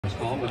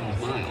call,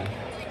 women's mile.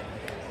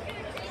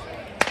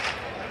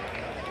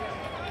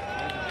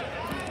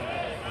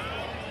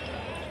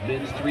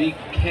 Men's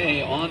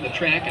 3K on the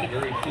track in a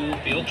very full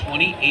field,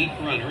 28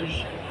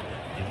 runners.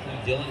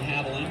 Include Dillan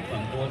Haviland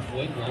from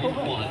Northwood, running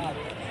 1.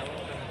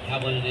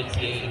 Haviland in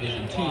NCAA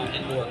Division 2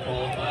 indoor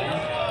qualifier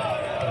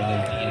for the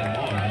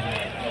DMR.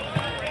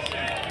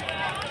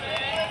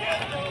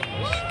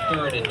 Was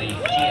third in the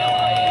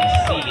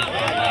GLIAC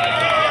indoor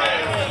ladder.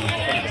 He was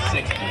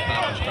 26th in the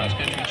Conference Cross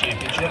Country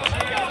Championships.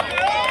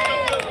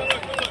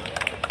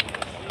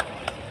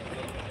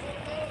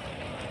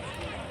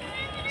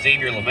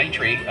 Xavier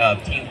Lemaitre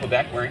of Team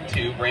Quebec wearing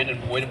 2, Brandon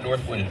Boyd of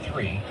Northwood in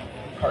 3,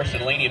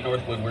 Carson Laney of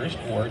Northwood wears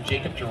 4,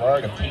 Jacob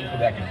Gerard of Team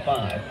Quebec in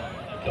 5,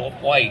 Philip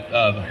White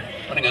of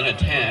running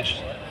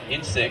unattached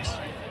in 6,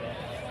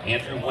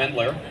 Andrew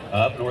Wendler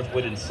of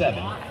Northwood in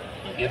 7,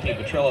 Anthony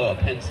Petrillo of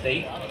Penn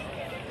State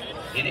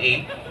in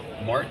 8,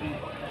 Martin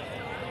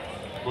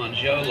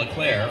Mongeau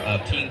Leclerc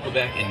of Team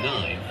Quebec in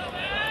 9,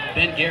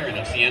 Ben Guerin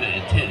of Siena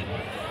in 10,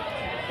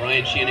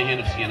 Brian Shanahan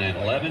of Siena in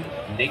 11,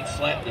 Nate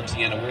Slatton of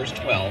Siena wears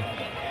 12,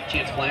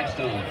 Chance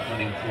Blackstone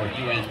running for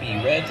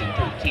UNB Reds in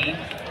 13,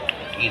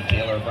 Ian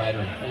Taylor of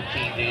Ryder in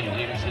 14, Daniel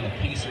Anderson of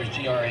Pacers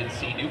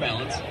GRNC New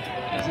Balance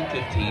is in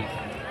 15,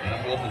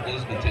 Adam Wolf of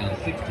Elizabethtown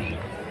 16,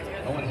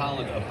 Owen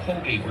Holland of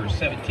Colgate wears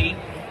 17,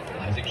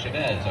 Isaac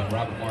Chavez of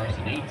Robert Morris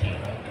in 18,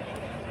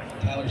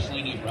 Tyler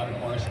Slaney of Robert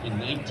Morris in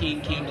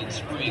 19, Camden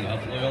Spring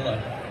of Loyola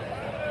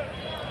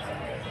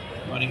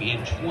running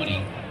in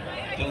 20,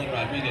 Dylan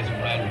Rodriguez of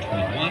Ryder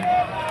 21,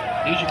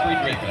 Asia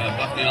Friedrich of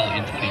Bucknell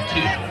in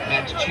 22,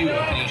 Max Chu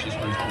of Canisius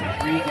wears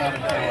 23, Gavin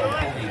Farrell of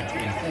Colby in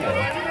 24,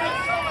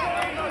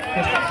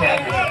 Christian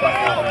Tadmus of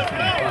Bucknell wears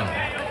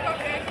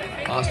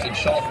 25, Austin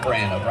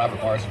Schultbrand of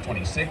Robert Morris in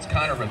 26,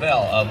 Connor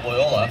Ravel of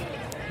Loyola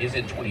is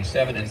in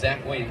 27, and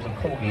Zach Williams of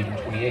Colgate in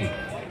 28.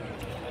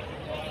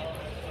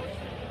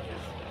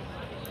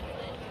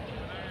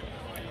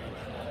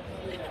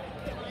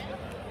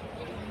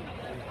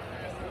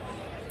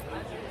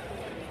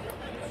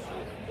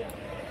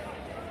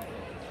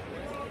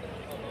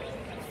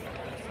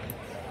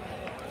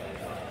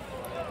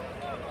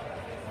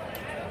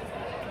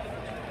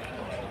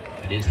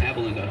 It is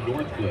Haviland of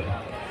Northwood,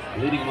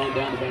 leading him on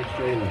down the back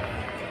straightaway.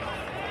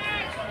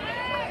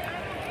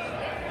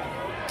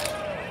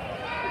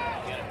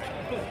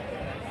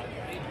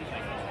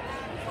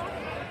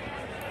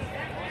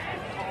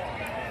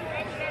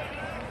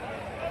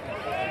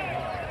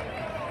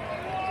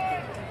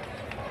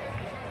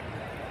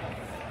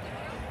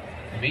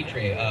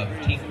 Maitre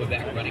of Team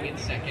Quebec running in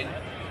second,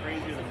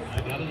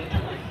 out of the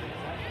turn.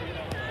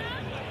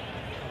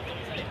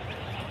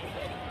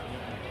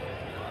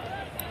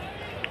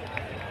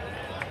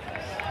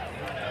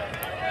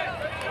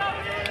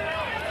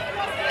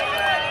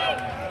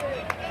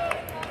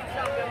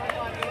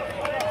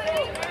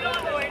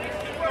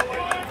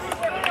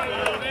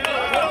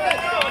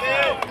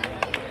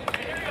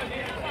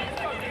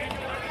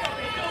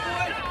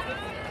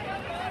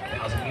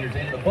 Meters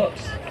in the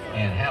books,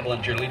 and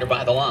Haviland your leader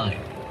by the line.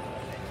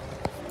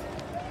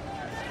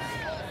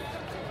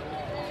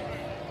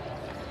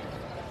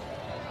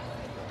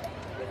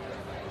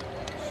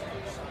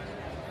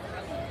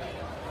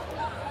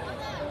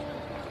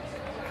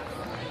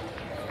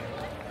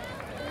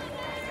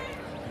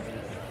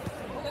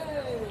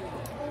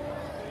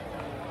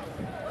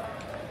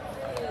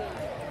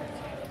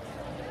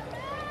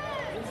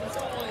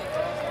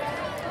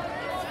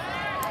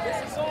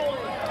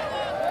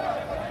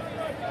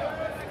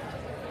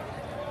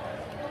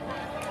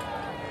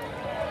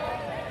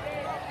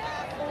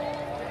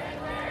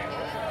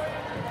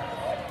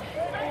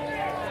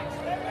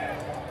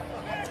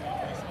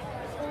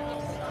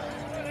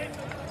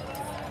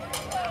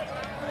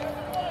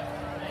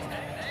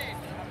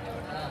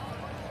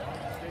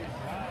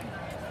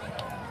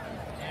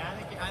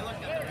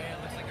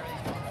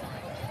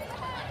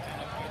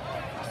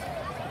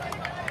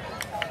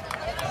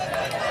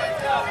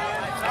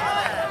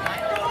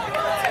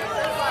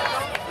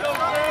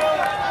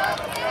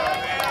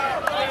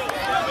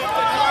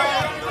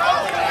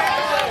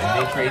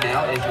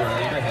 Now is your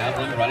leader,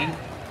 Haviland, running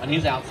on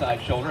his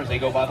outside shoulder as they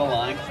go by the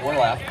line, 4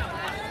 left,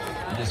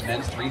 in this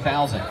men's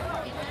 3,000.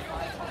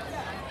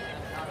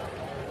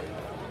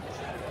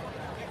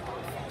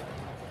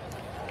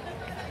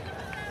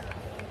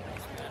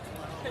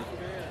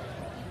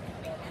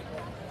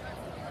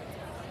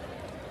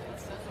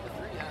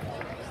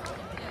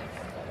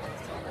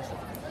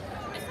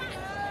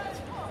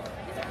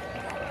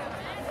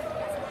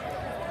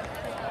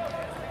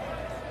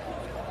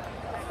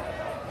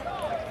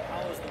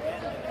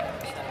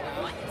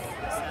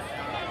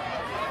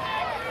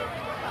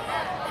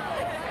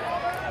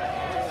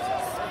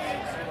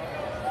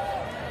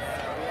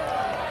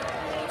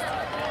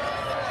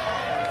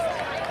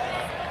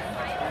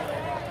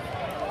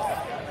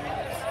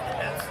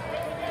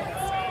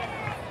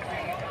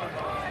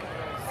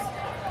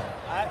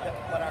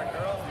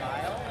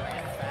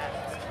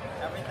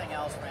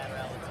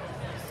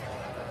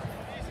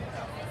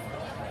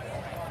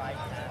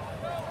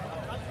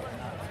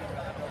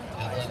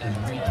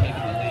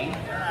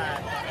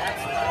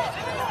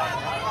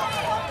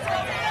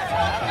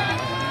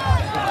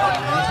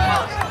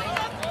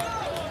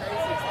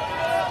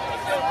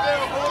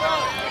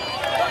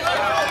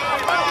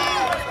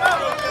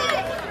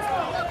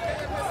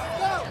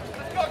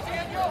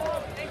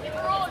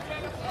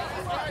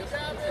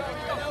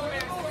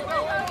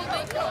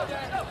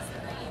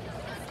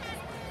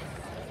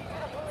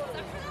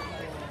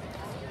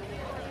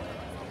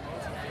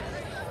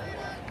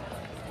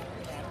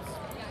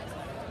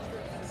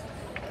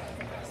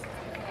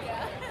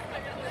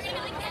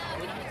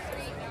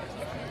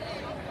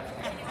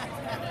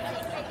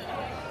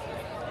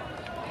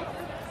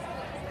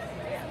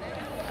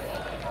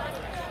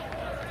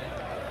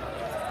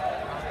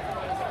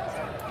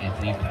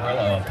 Anthony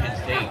Perillo of Penn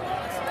State.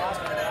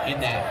 In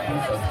that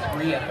group of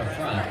three at the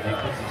front, they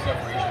put some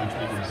separation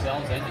between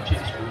themselves and the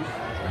chase group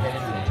as they head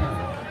into the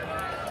turn.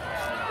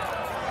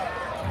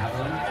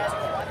 Haviland,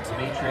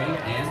 Lemaitre,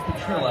 and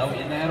Petrillo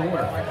in that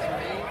order.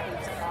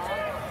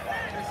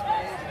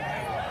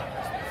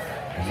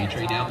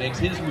 Lemaitre now makes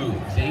his move.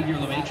 Xavier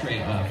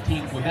Lemaitre of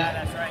Team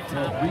Quebec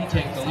will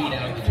retake the lead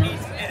out of the turn.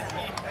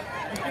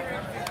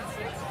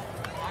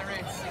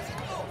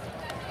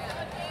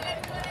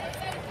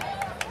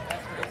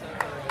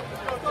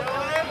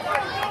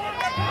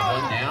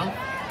 Haviland now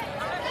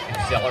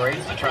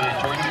accelerates to try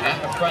and join him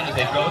at the front as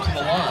they go to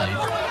the line.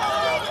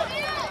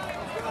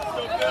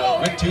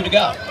 With 2 to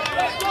go.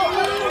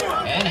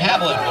 And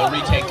Haviland will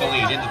retake the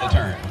lead into the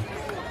turn.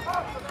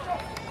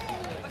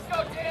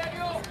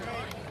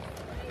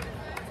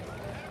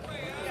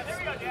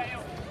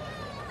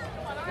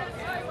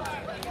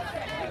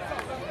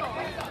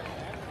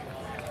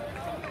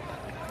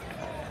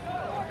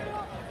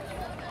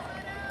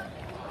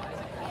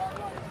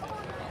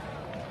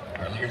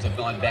 Our leaders have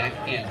gone back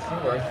and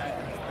forth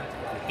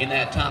in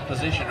that top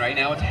position. Right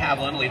now it's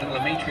Haviland leading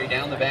Lemaitre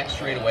down the back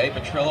straightaway.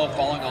 Petrillo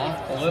falling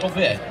off a little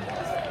bit.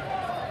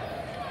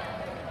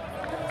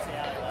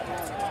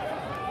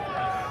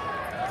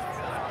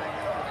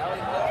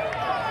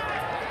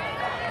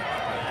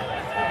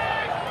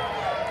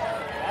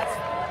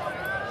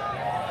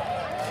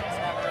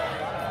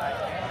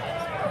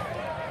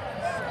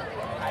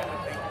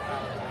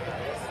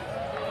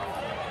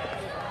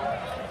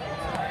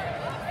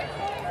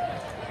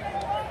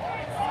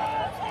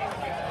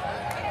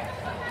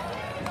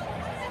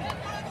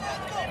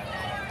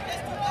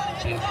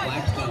 James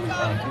Blackstone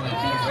of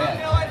UNB Red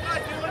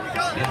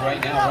is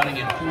right now running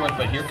in fourth,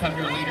 but here come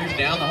your leaders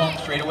down the home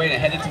straightaway to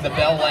head into the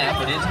bell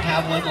lap. It is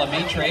Haviland,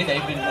 Lemaitre.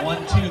 They've been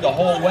 1-2 the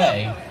whole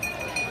way.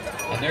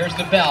 And there's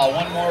the bell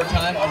one more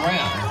time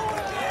around.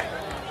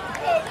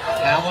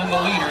 Haviland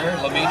the leader,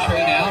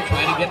 Lemaitre now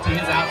trying to get to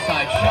his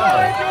outside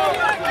shoulder.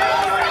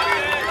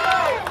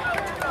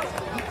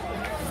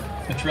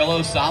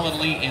 Petrillo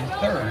solidly in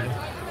third.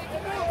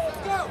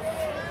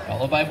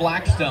 Followed by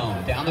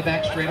Blackstone. Down the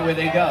back straightaway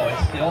they go.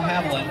 It's still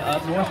Haviland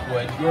of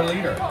Northwood, your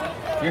leader.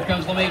 Here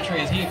comes Lemaitre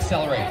as he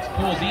accelerates.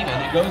 Pulls even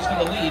and goes for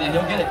the lead, and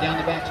he'll get it down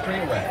the back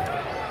straightaway.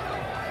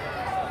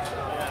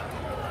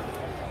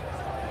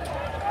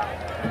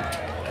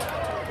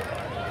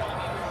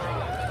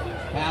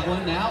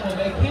 Haviland now will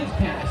make his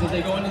pass as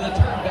they go into the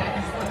turn. Back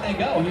and forth they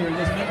go here in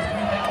this men's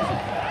 3000.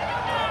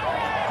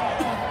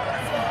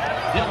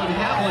 Dillan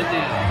Haviland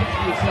now hits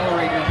the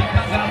accelerator as he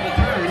comes out of the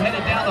turn,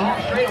 headed down the home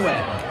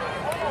straightaway.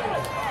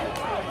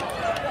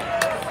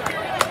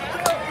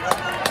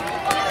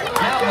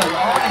 Haviland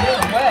on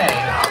his way.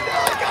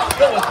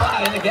 Still with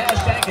plenty in the gas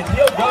tank as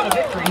he'll go to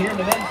victory here in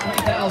the men's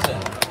 3000.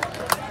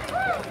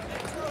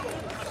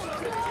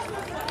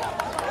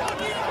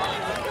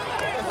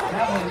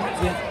 Haviland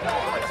wins it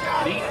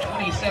at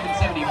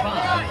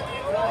 8:27.75.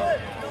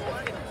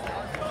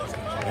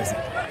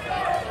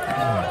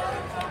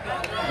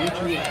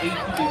 Victory at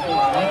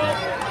 8:54.11.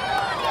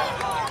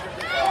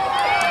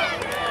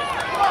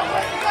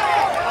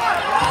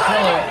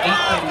 Petrillo at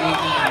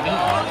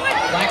 8:38.99.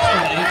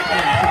 Blackstone at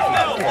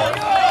 8:40.54.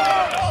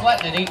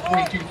 Sletton at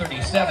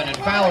 8:42.37. And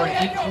Fowler at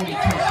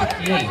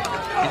 8:42.68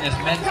 in this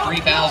men's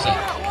 3000.